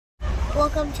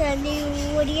welcome to a new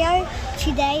video.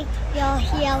 Today you're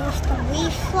here with the Vee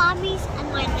Family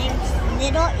and my name's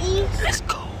Little E. Let's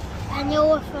go. And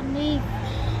you're with a new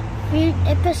food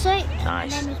episode.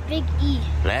 Nice. My name is Big E.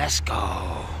 Let's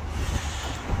go.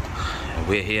 And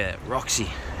we're here at Roxy.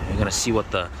 We're gonna see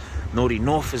what the Naughty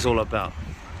North is all about.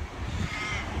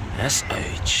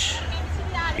 SH.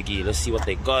 Big E, let's see what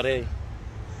they got, eh?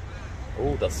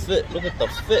 Oh, the fit. Look at the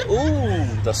fit. Ooh,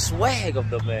 the swag of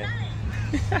the man.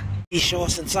 Show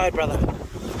us inside, brother.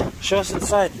 Show us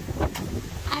inside.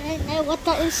 I don't know what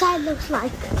the inside looks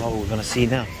like. Oh, we're gonna see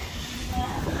now.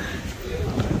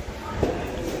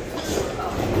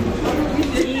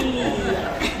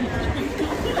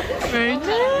 Very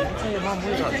nice. Tell your mom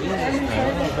we got Jesus. I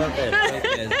don't know about that.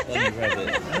 Bunny rabbit.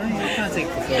 You can't take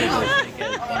the photo.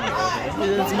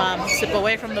 This is mom. Sip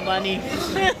away from the bunny.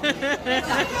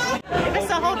 It's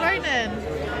a whole garden.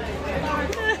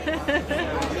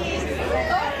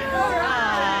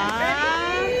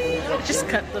 Just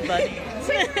cut the bunny.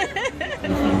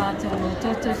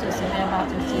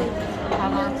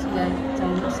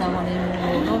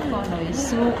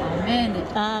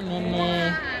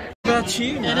 Amen. About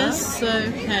you, It is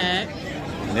so packed.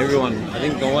 And everyone, I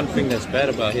think the one thing that's bad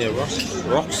about here,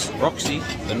 Roxy,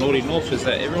 the Naughty North, is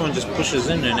that everyone just pushes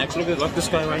in and acts a little bit like this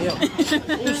guy right here.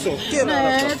 Also, get No,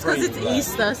 out of the it's because it's frame,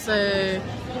 Easter, so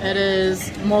it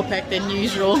is more packed than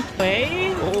usual.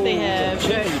 Wait, they have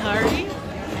okay. curry.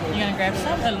 You gonna grab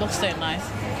some? It looks so nice.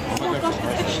 Oh my gosh, it's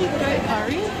actually goat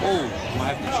curry. Oh,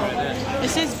 might have to try that. It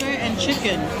says goat and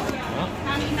chicken. Huh?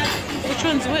 Which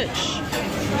one's which?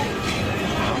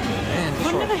 Man,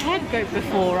 I've never had goat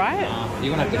before, right?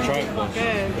 you're gonna have to try it first.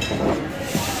 Good.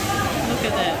 Look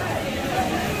at that.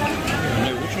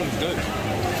 No, which one's good?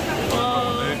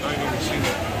 Oh, I don't even see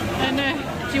that. I know.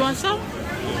 Do you want some?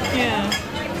 Yeah.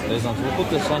 There's one. We'll put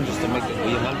this on just to make it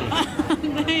weird hungry.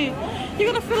 No.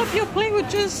 You're gonna fill up your plate with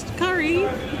just curry.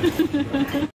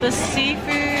 The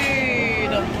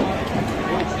seafood. Oh,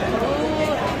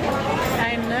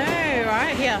 I know,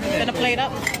 right? Here, I'm gonna plate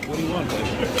up. What do you want, baby?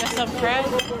 Just some crab.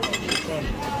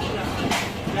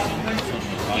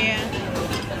 Yeah.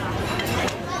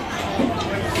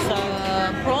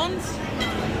 Some prawns.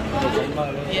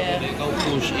 Yeah. They go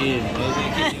push in.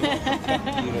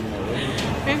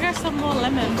 Maybe there's some more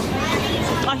lemon.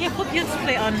 Oh, here, put your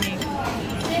plate on me.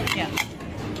 Yeah.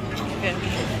 Good.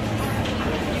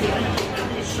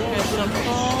 There's some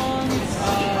prawns.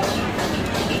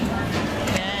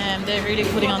 Damn, they're really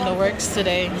putting on the works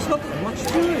today. It's not much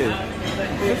to it.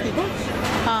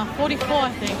 $50? 44,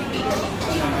 I think.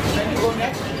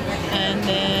 And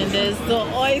then there's the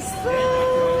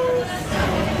oysters.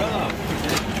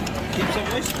 Keep some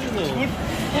oysters though.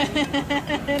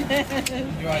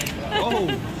 Oh,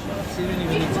 so you didn't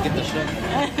even need to get the shot.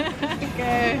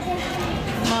 Okay.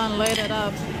 Come on, load it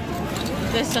up.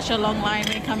 There's such a long line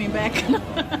when coming back. Yeah,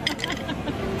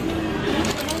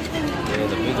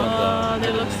 the big ones Oh,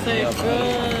 they look so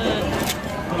good.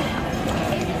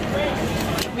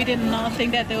 We did not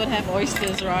think that they would have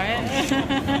oysters, right?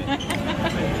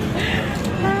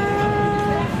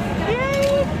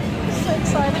 Yay! So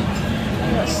excited.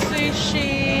 They got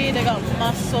sushi, they got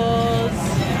mussels.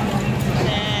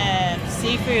 Man,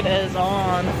 seafood is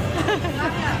on.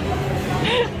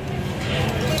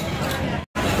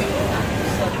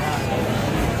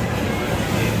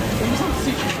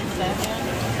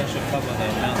 That should cover the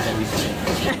amount that we spent.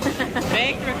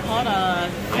 Baked ricotta.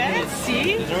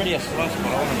 Fancy. There's already a slice, but I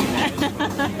want to do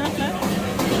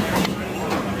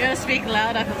You gotta speak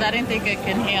louder because I didn't think I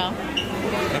can hear.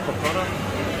 Ricotta?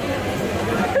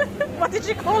 What did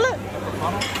you call it?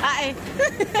 Aye.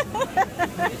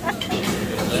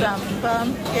 Some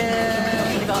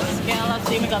pumpkin. We got scallops.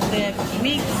 Then we got the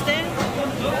meats there.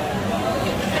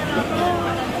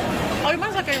 Oh, we might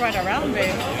as well go right around,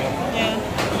 babe. Yeah.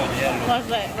 What's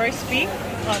that? Roast beef?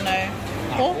 Oh no.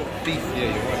 Pork? Beef,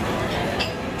 yeah, you're right.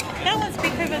 That one's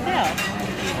beef over there.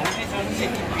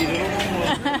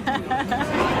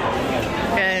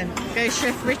 Okay. Go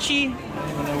Chef Richy. I don't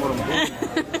even know what I'm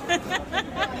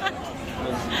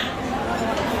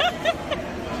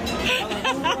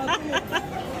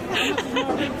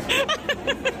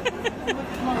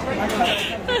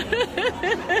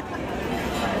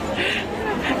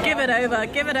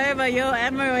Give it over, you're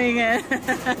ammoing it.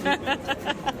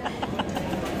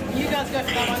 You guys go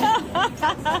for that one.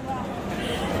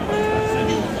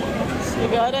 You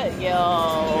got it? Yo.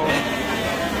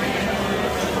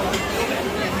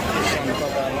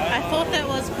 I thought that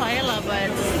was paella, but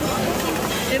it's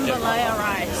Himalaya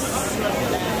rice. Look at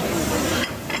that.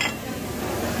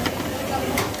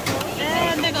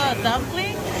 And they got a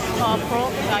dumpling. Oh,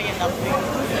 pork. Oh, yeah, dumpling.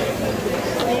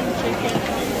 Steamed chicken.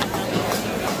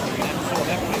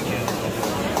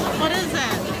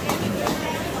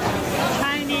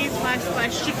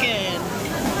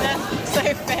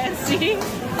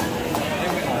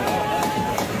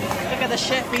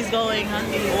 going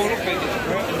hungry.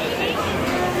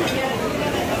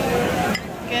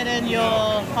 Get in your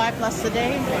 5+ a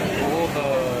day. All the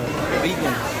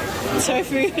vegans.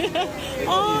 Tofu.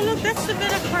 Oh, look, that's the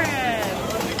bit of crab.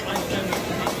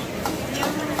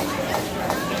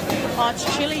 Oh, it's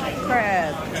chili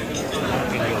crab.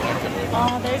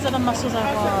 Oh, those are the mussels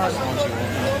I want.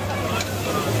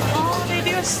 Oh, they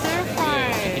do a stir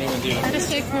fry. That is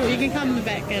so cool. You can come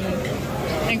back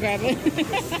and grab it.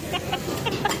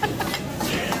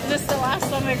 This is the last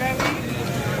time I grab it.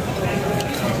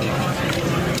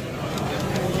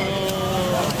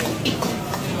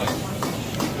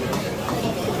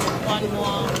 One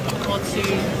more or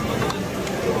two.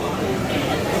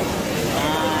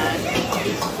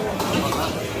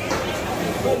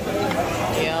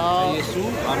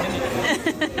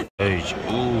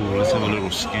 Ooh, let's have a little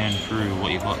scan through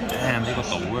what you got. Damn, they got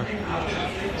the work.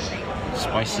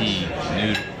 Spicy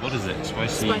noodle. What is it?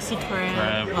 Spicy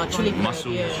crab. Oh, chili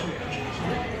mussels. crab,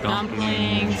 yeah.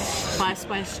 Dumplings,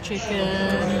 spice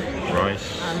chicken,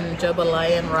 rice,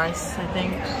 jambalaya rice, I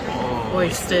think. Oh.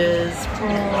 Oysters,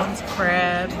 prawns,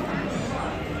 crab.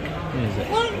 What is it?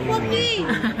 What do you?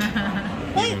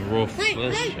 Even raw fish. Oh.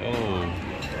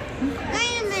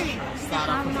 Wait a minute. Start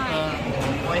off with the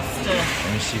oyster.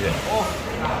 Let me see that. Oh,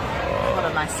 what a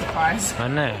nice surprise. I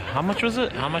know. How much was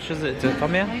it? How much was it to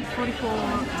come here? I think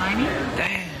 $44.90.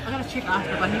 Damn. I gotta check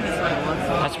after, but I think that's what it was.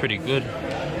 That's pretty good.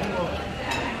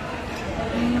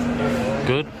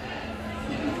 Good.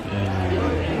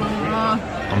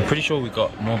 I'm pretty sure we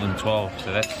got more than 12,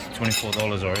 so that's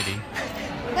 $24 already.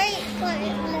 Wait,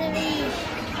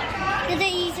 did they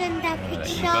use in that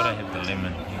picture? You gotta have the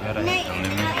lemon. You gotta have the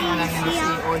lemon. And I can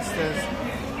see oysters.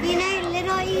 You know,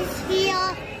 little is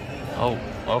here. Oh,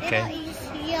 okay. Little is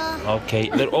here. Okay.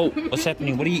 Oh, what's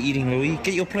happening? What are you eating, Louis?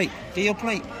 Get your plate. Get your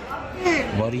plate.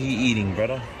 What are you eating,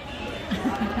 brother?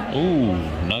 Ooh,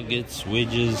 nuggets,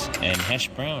 wedges, and hash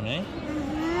brown, eh?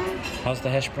 How's the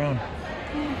hash brown?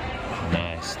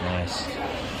 Nice, nice.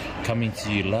 Coming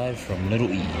to you live from Little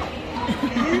E.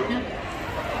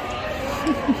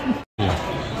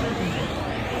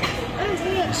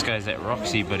 This guy's at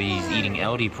Roxy, but he's eating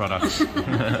Aldi products.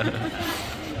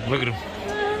 Look at him.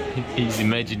 He's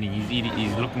imagining,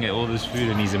 he's looking at all this food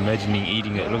and he's imagining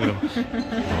eating it. Look at him.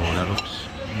 Oh, that looks,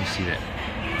 let me see that.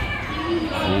 Ooh.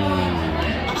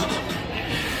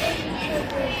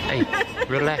 Hey,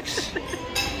 relax.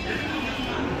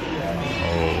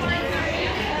 Oh.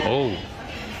 Oh.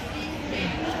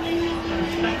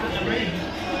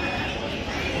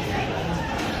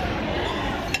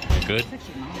 Good.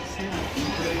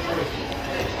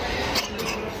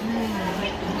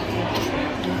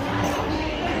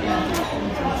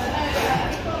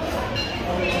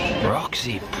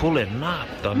 Roxy pulling up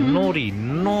the naughty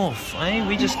north, eh?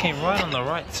 We just came right on the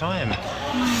right time.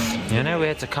 You know, we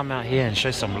had to come out here and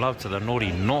show some love to the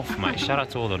naughty north, mate. Shout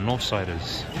out to all the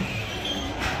northsiders.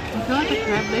 I feel like the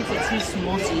crab legs are too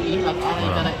small to eat, like I only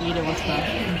gotta eat it with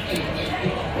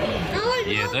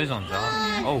the... Yeah, those ones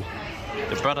are. Oh,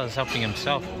 the brother's helping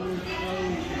himself.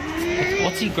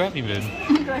 What's he grabbing, man?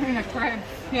 I'm grabbing a crab.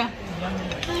 Yeah. I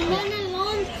want a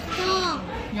lobster.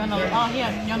 You want a, oh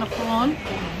yeah, you want a prawn?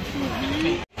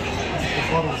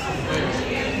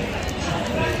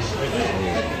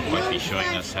 Might be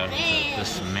showing us how to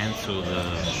dismantle the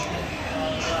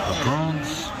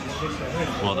prawns.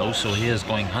 Well, also here's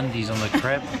going hundies on the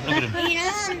crab. Look at him. You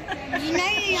know you're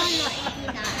not eating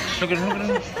that. Look at him, look at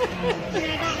him.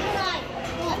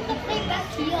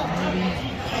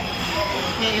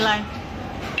 Yeah, Eli.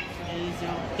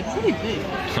 It's pretty big.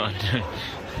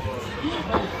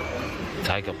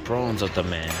 Tiger prawns of the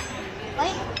man.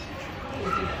 Wait.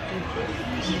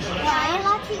 Yeah, I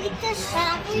like to eat this.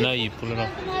 No, you pull it off.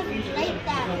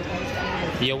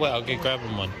 Yeah, wait, I'll go grab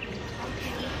him one.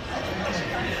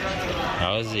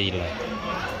 How is he like?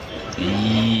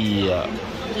 Yeah.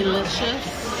 Delicious.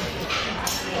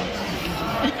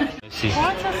 Let's see.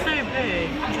 Why is it so big?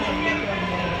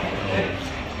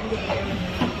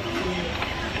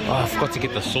 Oh, I forgot to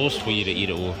get the sauce for you to eat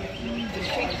it all.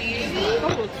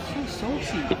 Oh, it's so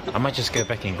salty. I might just go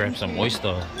back and grab some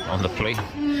oyster on the plate.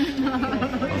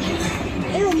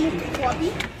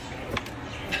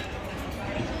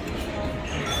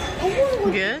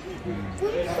 Good?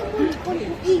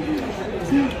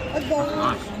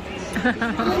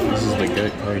 This is the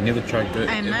goat curry. Never tried goat.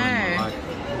 I know.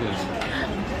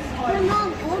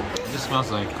 This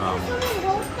smells like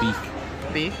beef.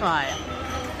 Beef fire.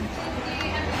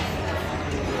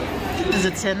 Is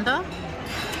it tender?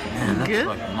 Man, that's Good?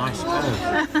 like nice herb.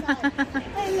 Wait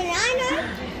a minute, I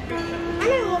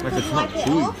know what Like to it's not wipe it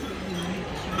chewy. off.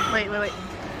 Wait.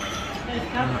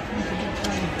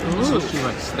 It's actually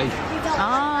like steak.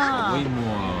 Ah, Way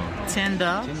more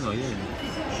tender. tender, yeah.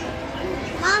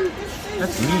 Mom, this is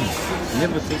That's me.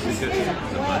 Never tasted good.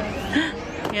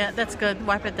 Yeah, that's good.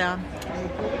 Wipe it down.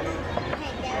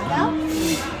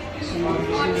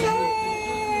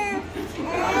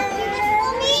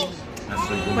 That's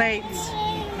so good. Wait.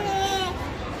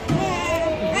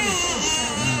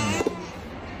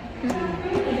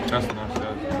 That's nice.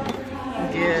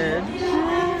 Good.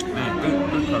 Man,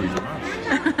 good curry's nice.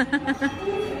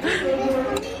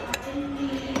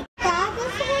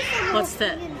 What's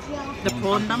that? The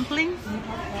prawn dumpling?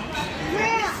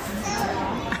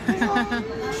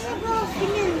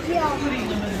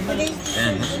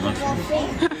 Man, that's nice.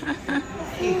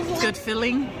 Good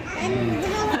filling.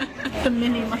 The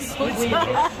mini mussels.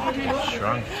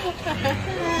 Shrunk.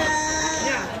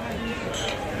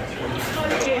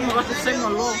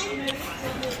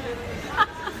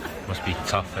 Must be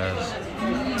tough as.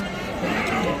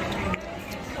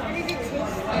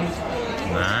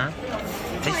 Nah.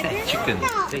 Taste that chicken.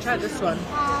 Taste Try it. this one.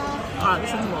 Ah,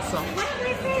 this one's more soft.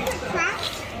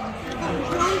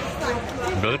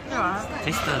 Good? Alright.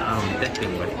 Taste the that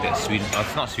thing like that sweet. Oh,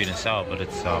 it's not sweet and sour, but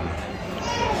it's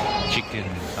chicken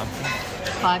something.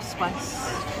 5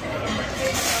 spice.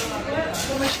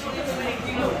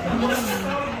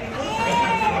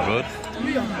 Good.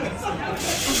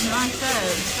 That's nice, eh?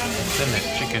 What's in that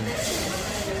chicken?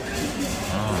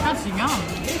 That's yum.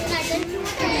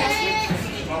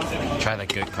 Try that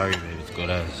good curry, baby. It's good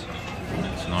as.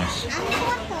 It's nice.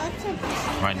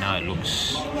 Right now it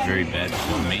looks very bad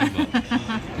for me, but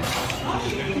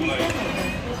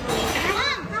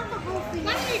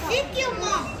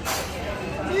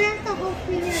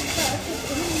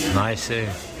nice, eh?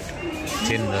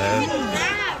 Tender.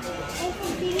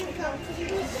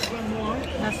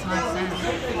 That's nice, eh?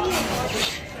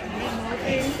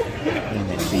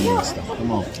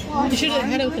 Come on. You should have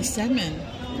had it with the salmon.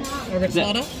 Or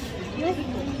ricotta.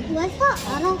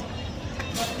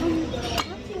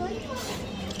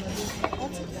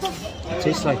 What's that? It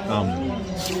tastes like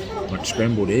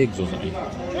scrambled eggs or something.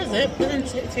 Does it?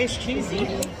 Doesn't taste cheesy.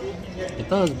 It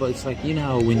does, but it's like, you know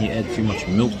how when you add too much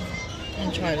milk.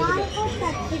 And try it a little bit.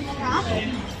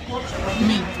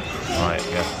 Me. Alright,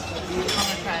 yeah. I'm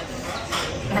gonna try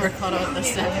a ricotta with the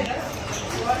salmon.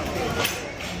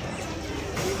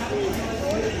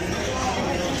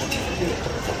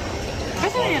 I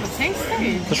thought it had a taste though.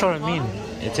 That's what I mean.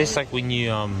 It tastes like when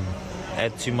you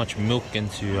add too much milk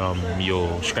into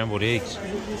your scrambled eggs.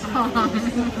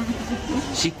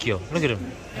 Shikyo, look at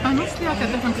him. It must be like a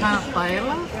different kind of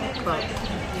paella, but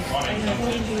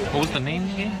What was the name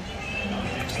again?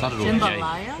 Started with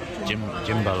jambalaya. J.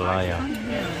 Jambalaya.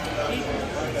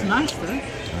 It's nice though.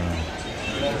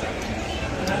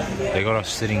 They got us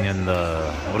sitting in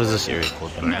the, what is this area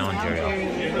called? The lounge area.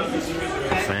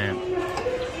 Fam.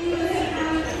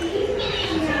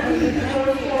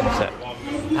 What's that?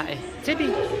 Hi, Tibby.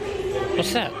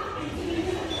 What's that?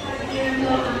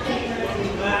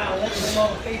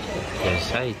 Yes,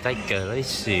 hey, take it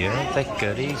easy, take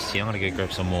it easy. I'm gonna go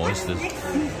grab some more oysters.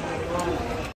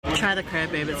 Try the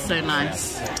crab, babe. It's so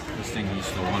nice. This thing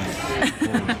used to want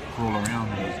to crawl around.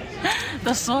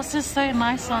 The sauce is so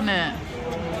nice on it.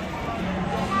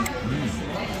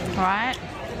 Right?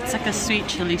 It's like a sweet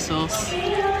chili sauce. Do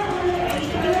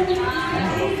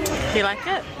you like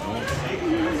it?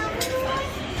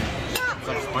 It's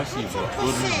like spicy, but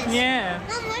good. Yeah.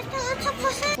 Mom, what's a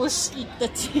pussy? Let's eat the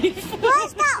teeth.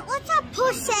 What's that? What's a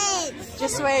pussy?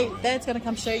 Just wait. Dad's gonna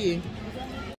come show you.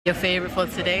 Your favorite for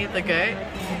today, the goat?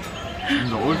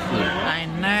 And the oyster. I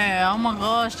know. Oh my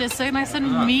gosh, they're so nice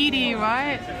and meaty,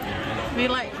 right? We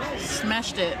like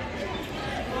smashed it.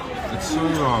 It's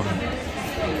so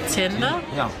Tender?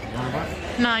 yeah.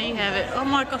 No, you have it. Oh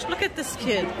my gosh, look at this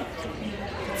kid.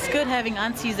 It's good having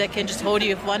aunties that can just hold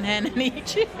you with one hand and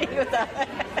eat you with the other.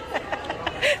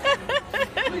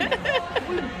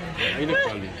 Hele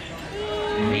curry.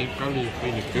 Hele curry is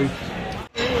really good.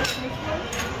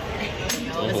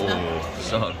 Oh,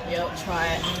 son. Yo, try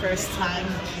it. First time.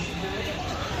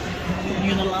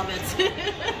 You're gonna love it.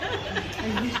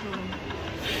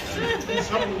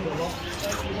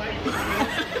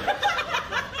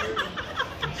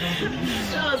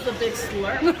 That was a big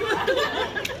slurp.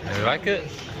 You like it?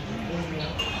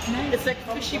 It's like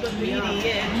fishy but meaty,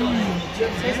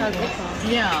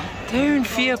 yeah. Don't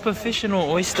fear professional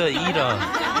oyster eater.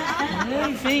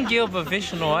 Don't think you're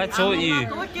professional. I taught you.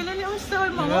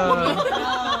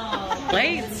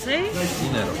 Wait, see?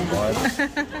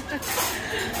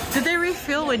 Did they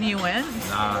refill when you went?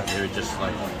 Nah, they were just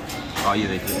like, oh yeah,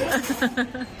 they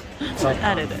did. It's like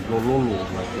Added it. lololo,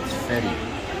 like it's fatty.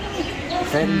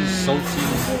 Fatty, salty,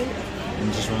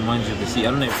 and just reminds you of the sea.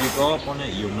 I don't know, if you grow up on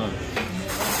it, you'll know.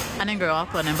 I didn't grow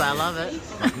up on it, but I love it.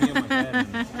 Like me and my dad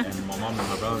and my mom and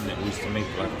my brother, we used to make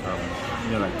like,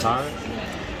 you know, like taro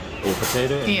or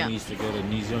potato. And we used to go to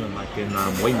New Zealand, like in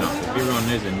Weymouth. If everyone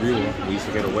knows in Rio, we used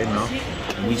to go to Weymouth.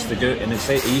 And we used to go, and it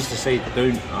used to say,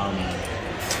 don't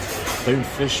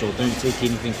fish or don't take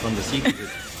anything from the sea.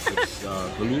 It's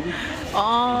polluted.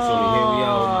 Oh. So here we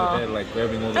are with my dad, like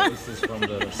grabbing all the oysters from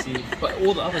the sea. But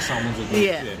all the other salmons are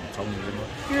good too.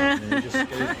 And we just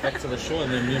go back to the shore,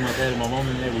 and then me and my dad and my mom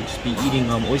and there would just be eating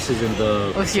oysters in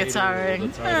the with your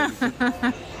taring.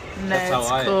 That's how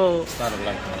I started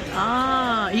like that.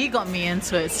 Ah, you got me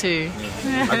into it too.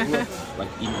 Yeah. I grew up like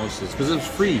eating oysters because it was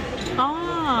free.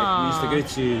 Ah. Like, we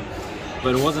used to go to,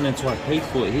 but it wasn't until I paid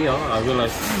for it here I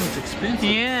realized it's expensive.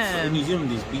 Yeah. So in New Zealand,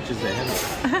 these beaches they have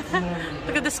it.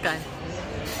 Look at this guy.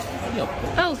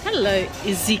 Oh, hello,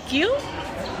 Ezekiel.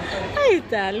 Hi,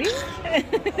 darling.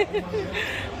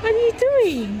 What are you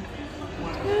doing?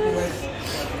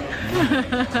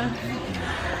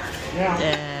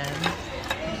 Yeah.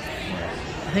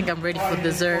 I think I'm ready for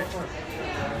dessert.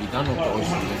 You done with the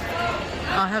oysters?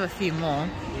 I'll have a few more.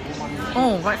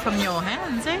 Oh, right from your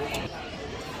hands, eh?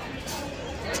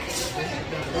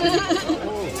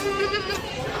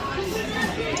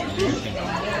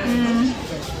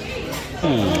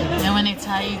 And when they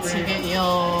tell you to get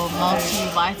your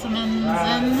multivitamins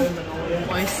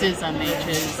in, oysters are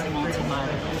nature's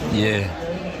multivitamin. Yeah.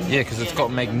 Yeah, because it's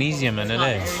got magnesium in it,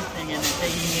 eh? Everything in it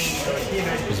that you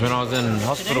need. Because when I was in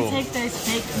hospital... Did they take those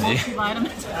fake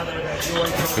multivitamins?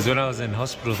 Because when I was in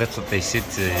hospital, that's what they said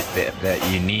that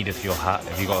you need if you got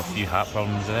a few heart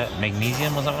problems with that.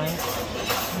 Magnesium or something.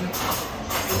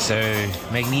 So,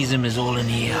 magnesium is all in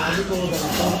here.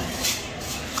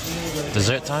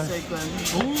 Dessert time? So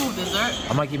good. Ooh, dessert.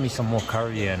 I might give me some more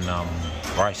curry and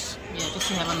rice. Yeah, just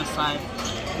to have on the side.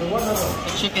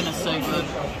 The chicken is so good.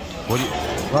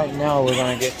 Right now we're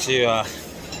gonna get to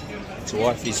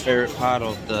Wifey's favorite part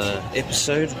of the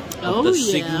episode. The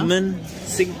segment.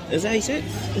 Is that how you say it?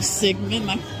 The segment,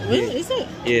 like, what is it?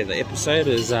 Yeah, the episode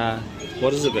is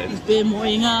what is it, babe?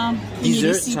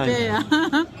 Dessert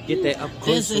time. Get that up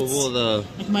close with all the...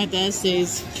 Like my dad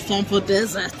says, it's time for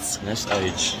desserts. That's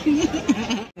age.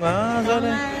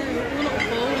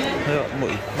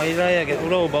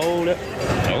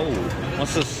 Oh,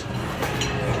 what's this?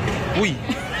 Oi!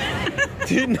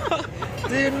 Do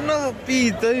not be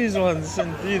those ones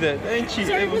and do that, don't you?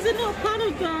 Sorry, was it not part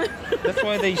of that? That's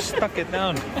why they stuck it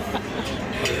down.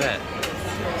 What is that?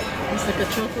 It's like a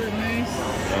chocolate mousse.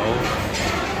 Oh.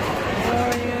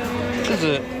 Oreo. What is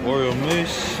it? Oreo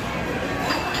mousse.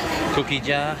 Cookie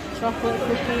jar. Chocolate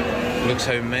cookie. Looks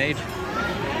homemade.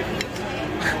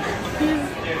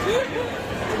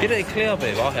 Get it clear,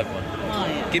 babe. I'll have one. Oh,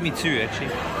 yeah. Give me two,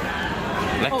 actually.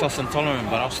 Lactose intolerant,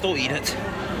 but I'll still eat it.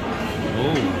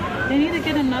 Oh. They need to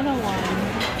get another one.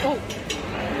 Oh.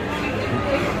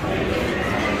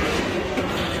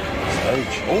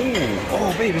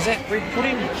 Oh, babe, is that bread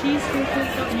pudding? Cheese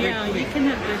pudding. Yeah, you can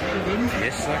have bread pudding.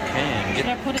 Yes, I can. Should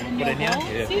I put it in your bowl?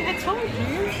 Yeah. See, I told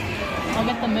you. I'll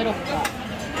get the middle part.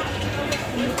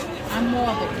 I'm more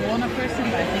of a corner person,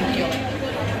 but I think you're like...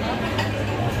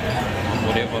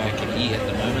 Whatever I can eat at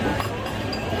the moment.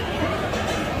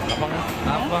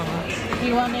 Do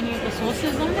you want any of the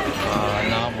sauces on it? No,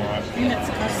 I'm alright. I think it's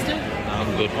custard. No,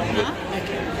 I'm good.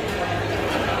 Okay.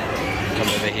 Come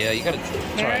over here. You gotta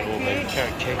try it all, babe.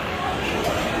 Carrot cake.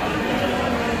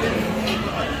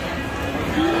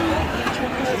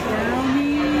 Chocolate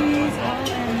brownies.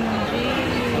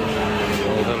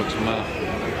 Oh, that looks mad.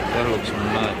 That looks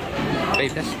mad.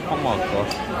 Babe, that's... Oh my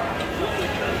gosh.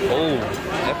 Oh,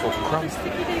 apple crumbs.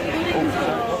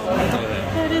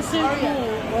 That is so cool.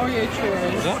 Oreo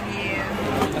churros. Is that?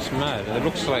 That's mad. It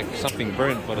looks like something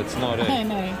burnt, but it's not. I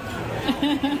know.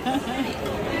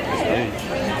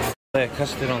 There,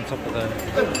 custard on top of the...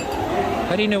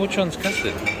 How do you know which one's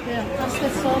custard? Yeah,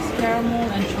 custard sauce, caramel,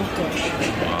 and chocolate.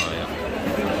 Oh,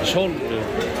 yeah. Chocolate.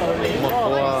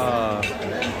 Wow.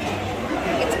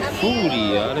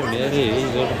 Foodie, I don't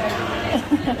know.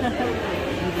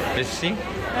 Let's see.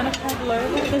 And a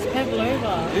pavlova. There's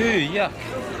pavlova. Ooh, yuck.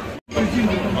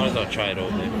 Might as well try it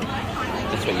all, babe.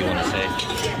 That's what you want to say.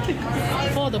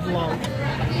 For the vlog.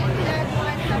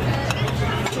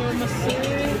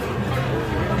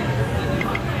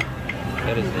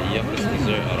 That is the yummest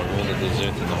dessert out of all the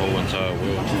desserts in the whole entire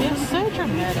world. You're so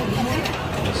dramatic.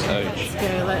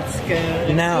 Let's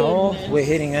go. Now we're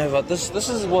heading over. This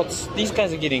is what's... These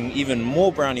guys are getting even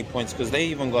more brownie points because they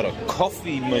even got a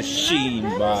coffee machine,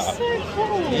 bro. So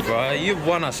cool. Bro, you've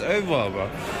won us over, bro.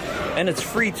 And it's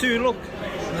free too, look.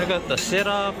 They got the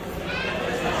setup.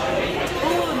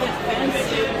 Oh, that's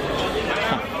fancy.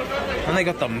 And they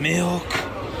got the milk.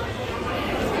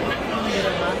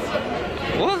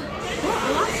 What? What? A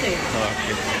latte? Oh,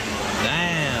 okay.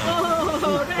 Damn. Oh,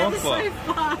 that is proper. so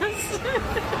fast.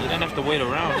 You don't have to wait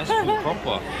around. That's food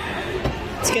proper.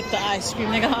 Let's get the ice cream.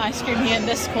 They got ice cream here in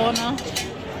this corner,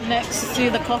 next to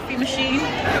the coffee machine.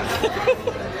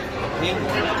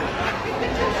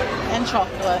 And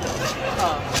chocolate.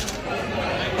 Oh.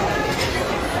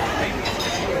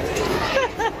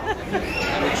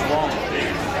 What's wrong?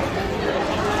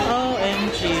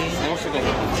 OMG. I also got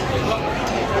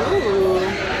Ooh.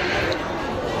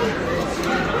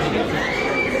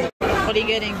 What are you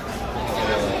getting? they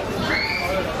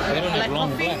don't Black have long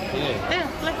coffee? black. Yeah. Yeah,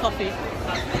 black coffee.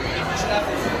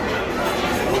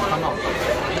 Come on.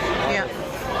 Yeah.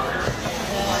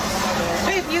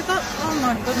 Babe, you got... Oh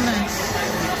my goodness.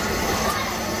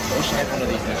 I wish I had one of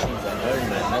these machines at home,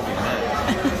 man. That'd be mad.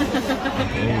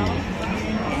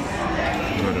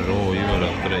 You got it all. You got a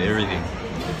bit of everything.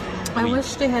 I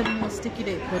wish they had more sticky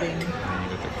date pudding.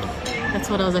 That's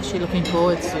what I was actually looking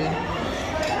forward to.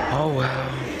 Oh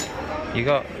wow. You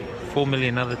got 4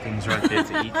 million other things right there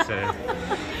to eat, so...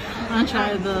 I'm gonna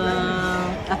try the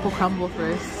apple crumble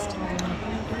first.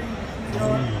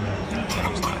 That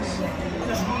looks nice.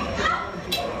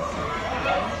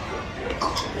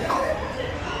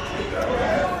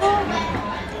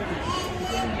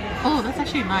 Oh, that's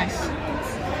actually nice.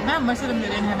 Now most of them they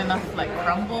didn't have enough like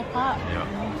crumble part. Yeah.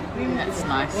 I think that's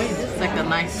nice. It's like a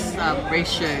nice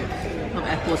ratio of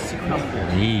apples to crumble.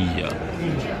 Yeah.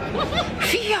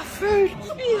 Vee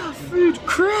food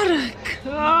critic.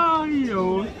 Oh,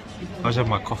 yo. I just have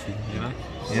my coffee,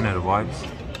 you know the vibes.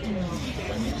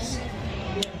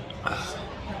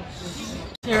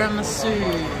 Tiramisu.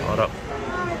 Hold up.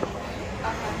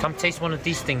 Come taste one of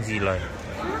these things, Eli.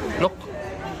 Look.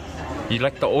 You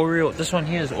like the Oreo? This one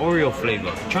here is Oreo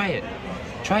flavor. Try it.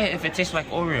 Try it if it tastes like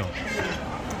Oreo.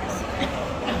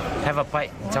 Have a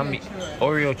bite. Tell me.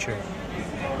 Oreo tray.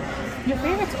 Your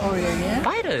favorite's Oreo, yeah?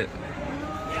 Bite it.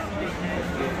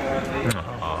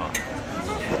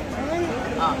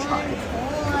 I'll try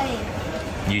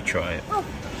it. You try it.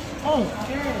 Oh.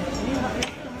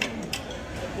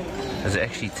 Does it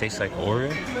actually taste like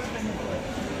Oreo?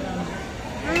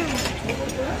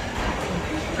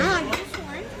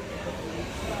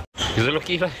 Does it look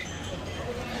Eli?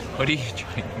 What are you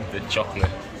trying? The chocolate.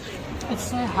 It's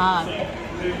so hard.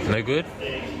 No good?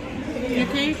 You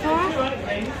okay, Cora?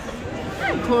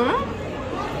 Hi, Cora.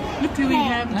 Look who we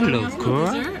have. Hello,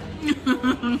 Cora.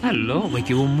 Hello, make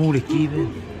you more aqui,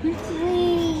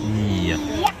 Yeah.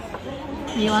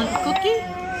 You want a cookie?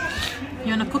 You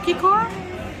want a cookie, Cora?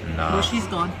 No. Oh, she's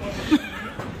gone.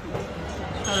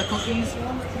 Try the cookies.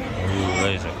 Ooh,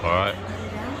 those are alright.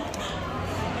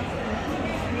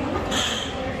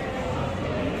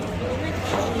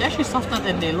 They're actually softer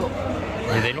than they look.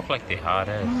 Yeah, they look like they're hard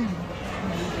as.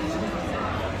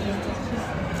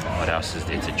 What else is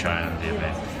there to try on there,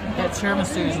 man? That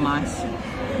tiramisu is nice.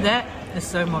 That is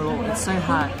so malo. It's so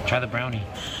hard. Try the brownie.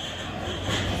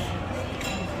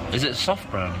 Is it soft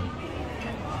brownie?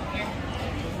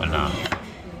 Oh, no.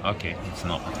 Okay, it's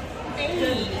not.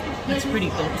 It's pretty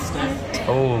dense though.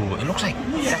 Oh, it looks like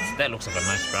that looks like a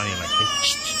nice brownie like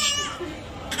this.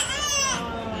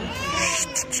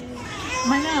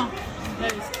 My now.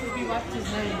 That is Scooby wiped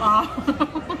his name.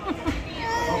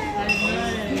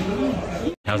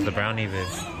 How's the brownie, babe?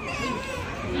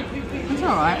 It's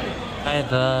alright. Hi,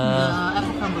 The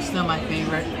apple crumble is still my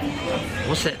favorite.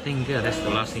 what's that thing there? That's the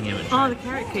last thing you haven't Oh, tried. the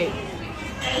carrot cake.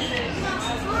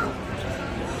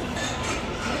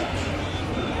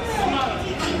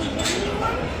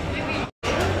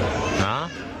 Huh?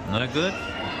 No good?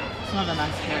 It's not a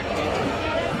nice carrot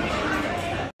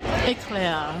cake.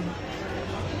 Eclair.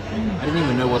 I didn't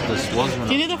even know what this was when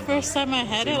Do you know the first time I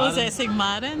had it was at St.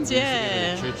 Martin's?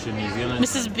 Yeah. church in New Zealand.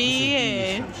 Mrs. B.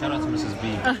 Yeah. Shout out to Mrs. B.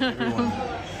 Everyone.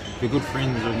 If you're good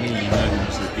friends with me, you know who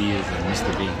Mrs. B is and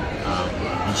Mr. B.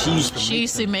 And she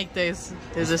used to make them. Make those.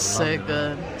 Those are so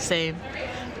good. Same.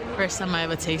 First time I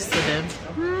ever tasted them.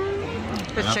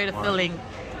 Let's show the filling.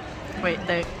 Wait,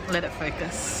 don't let it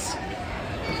focus.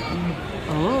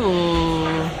 Oh.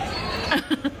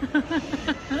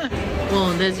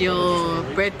 Well, there's your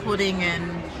bread pudding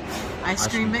and ice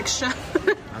cream mixture. I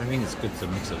don't think it's good to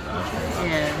mix it with ice cream.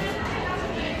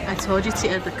 Yeah. I told you to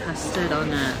add the custard on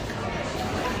it.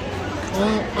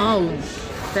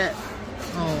 That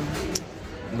I'm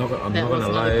not was gonna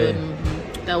not lie. a good.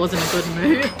 That wasn't a good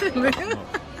move.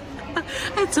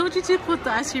 I told you to put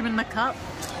the ice cream in the cup.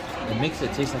 It makes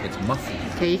it taste like it's muffin.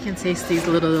 Okay, you can taste these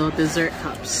little dessert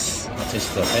cups. I'll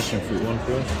taste the passion fruit one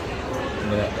first.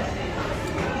 Look at that.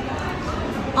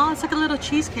 Oh, it's like a little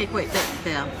cheesecake. Wait,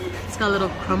 there. It's got a little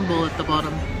crumble at the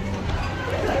bottom.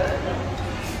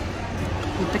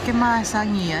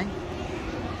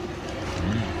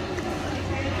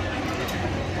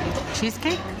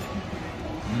 Cheesecake?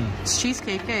 It's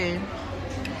cheesecake, eh?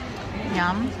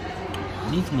 Yum.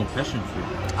 It needs more passion fruit.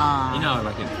 Ah. You know,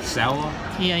 like it's sour.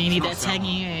 Yeah, you need that It's not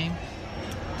tangy, eh?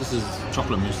 This is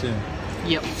chocolate mousse. Yeah.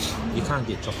 Yep. You can't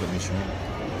get chocolate mousse wrong.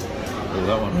 Oh,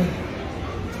 that one.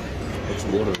 It's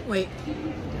water. Wait.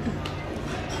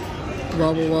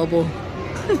 Wobble, wobble.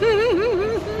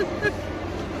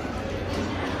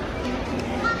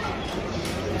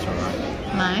 It's alright.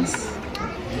 Nice.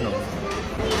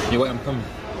 Yeah, wait, I'm coming.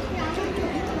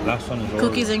 Last one is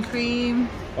Cookies and cream.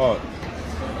 Oh.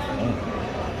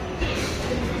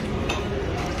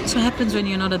 That's what happens when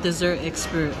you're not a dessert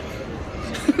expert.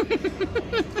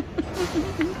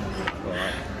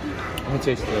 Alright. I'm gonna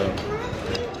taste the.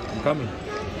 I'm coming.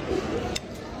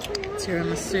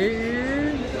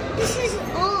 Tiramisu. This is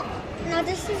all. Now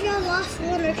this is your last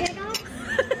one, okay, dog?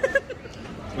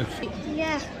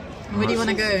 Yeah. Where do you want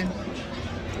to go?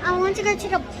 I want to go to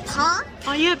the park.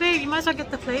 Oh yeah, babe, you might as well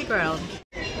get the playground.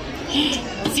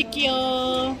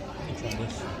 Ezekiel.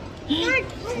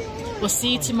 We'll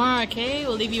see you tomorrow, okay?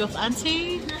 We'll leave you with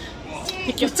Auntie.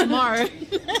 Pick you up tomorrow.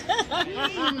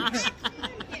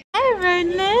 Hi,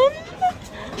 Ronan.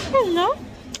 Hello.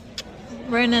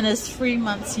 Ronan is 3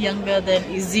 months younger than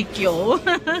Ezekiel.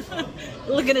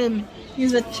 Look at him.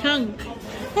 He's a chunk.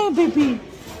 Hey, baby.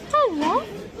 Hello.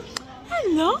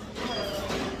 Hello.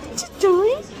 What you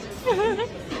doing?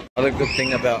 Another good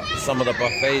thing about some of the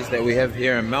buffets that we have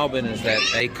here in Melbourne is that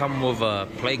they come with a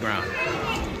playground.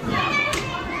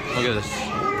 Look at this.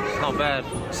 It's not bad.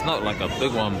 It's not like a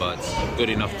big one, but it's good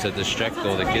enough to distract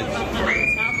all the kids.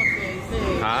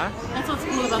 Huh? That's what's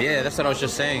cool about Yeah, that's what I was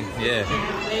just saying. Yeah.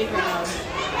 playground.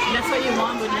 And that's what you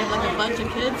want when you have like a bunch of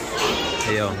kids.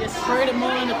 Yeah. Just throw them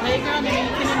all in the playground and then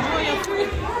you can enjoy your food.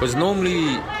 Because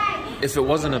normally, if it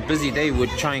wasn't a busy day, we'd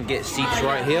try and get seats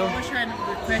right here. I was trying to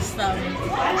request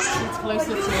seats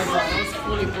closer to it, but it was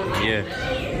fully booked. Yeah.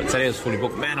 But today was fully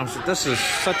booked. Man, this is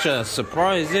such a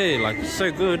surprise, eh? Like, it's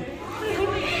so good.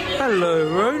 Hello,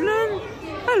 Roland.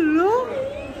 Hello.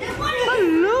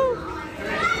 Hello.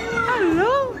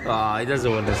 Hello. Oh, he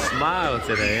doesn't want to smile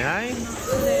today, eh?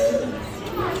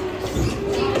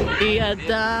 We are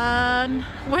done.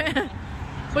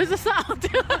 Where's the sound?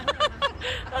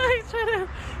 I'm trying to.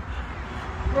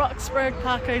 Roxburgh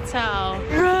Park Hotel.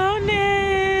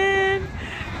 Ronan!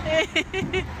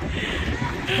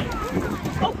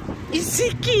 Oh,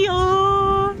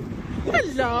 Ezekiel!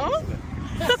 Hello!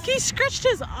 Look, he scratched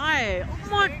his eye. Oh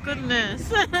my goodness.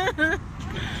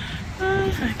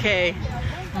 Okay,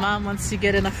 Mom wants to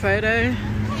get in a photo.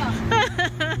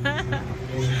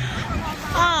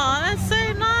 Oh, that's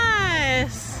so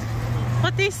nice.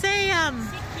 What do you say,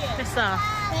 Tessa?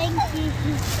 Thank you.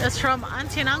 It's from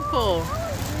Auntie and Uncle.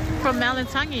 From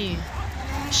Malintangi.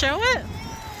 Show it.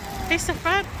 Face the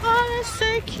front. Oh, that's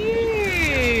so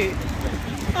cute.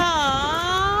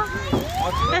 Aww.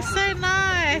 That's so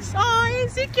nice. Oh,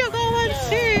 Ezekiel got one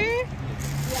too.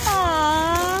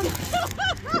 Aww.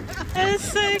 That's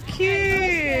so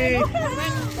cute.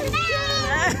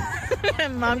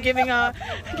 Mom giving out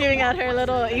her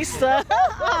little Easter.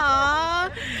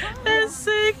 Aww. That's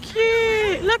so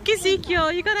cute. Look,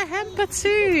 Ezekiel, you got a hamper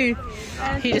too.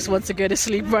 He just wants to go to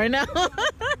sleep right now.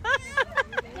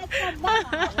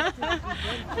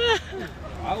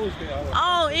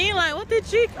 Oh, Eli, what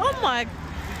did you... Oh my...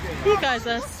 You guys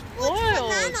are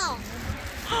spoiled.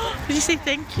 Did you say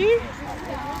thank you?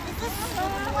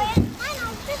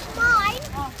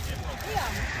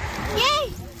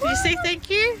 Yay! Did you say thank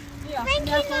you? Thank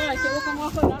you,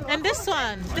 Nana. And this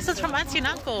one. This is from Auntie and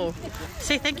Uncle.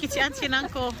 Say thank you to Auntie and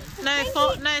Uncle. No,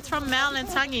 it's from Mal and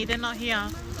Tangi. They're not here.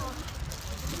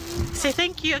 Say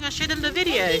thank you. I'm going to show them the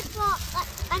video.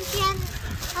 Auntie and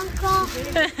Uncle.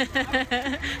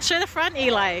 Show the front,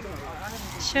 Eli.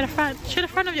 Show the front. Show the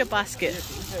front of your basket.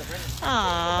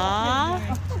 Aww.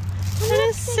 That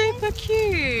is super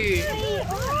cute.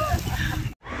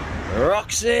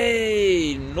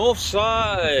 Roxy! North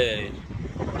side!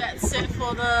 That's it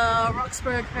for the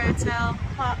Roxburgh Hotel,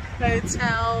 Park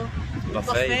Hotel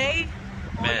buffet.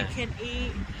 Man, You can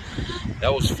eat.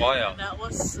 that was fire. That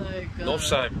was so good.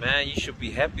 Northside, man, you should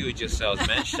be happy with yourselves,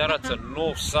 man. Shout out to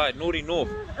Northside, Naughty North.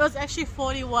 It was actually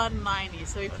 $41.90,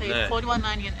 so we paid Yeah.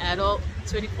 $41.90 an adult,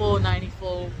 $24.90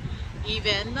 for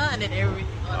even, and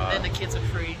then the kids are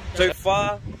free. So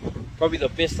far, probably the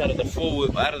best out of the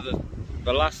out of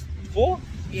the last four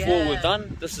we've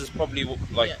done. This is probably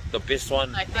like the best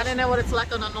one. I don't know what it's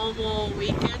like on a normal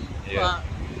weekend, but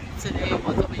today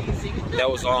was amazing. That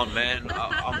was on, man.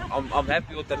 I'm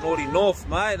happy with the Naughty North,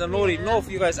 mate. The Naughty North,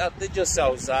 you guys outdid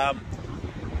yourselves. So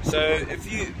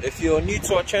if you're new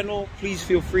to our channel, please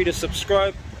feel free to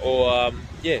subscribe. Or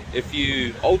if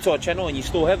you old to our channel and you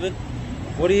still haven't,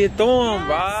 what are you doing,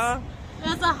 bruh?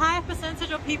 There's a high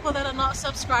percentage of people that are not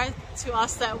subscribed to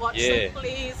us that watch, so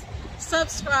please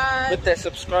subscribe. Hit that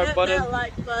subscribe button. Hit that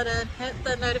like button. Hit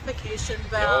the notification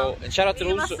bell. And shout out to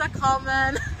Leave those. us a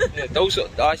comment.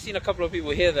 I seen a couple of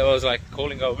people here that was like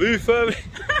calling out Vee Family.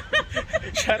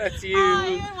 Shout out to you.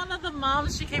 Yeah, one of the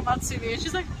moms, she came up to me and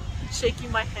she's like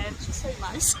shaking my hand. She's so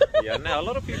nice. Yeah, now a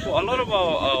lot of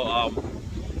our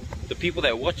the people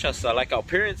that watch us are like our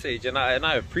parents' age, and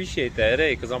I appreciate that,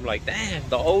 because I'm like, damn,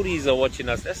 the oldies are watching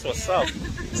us. That's what's up.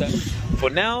 So for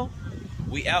now,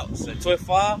 we out. So toi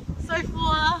far. So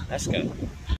far. Let's go.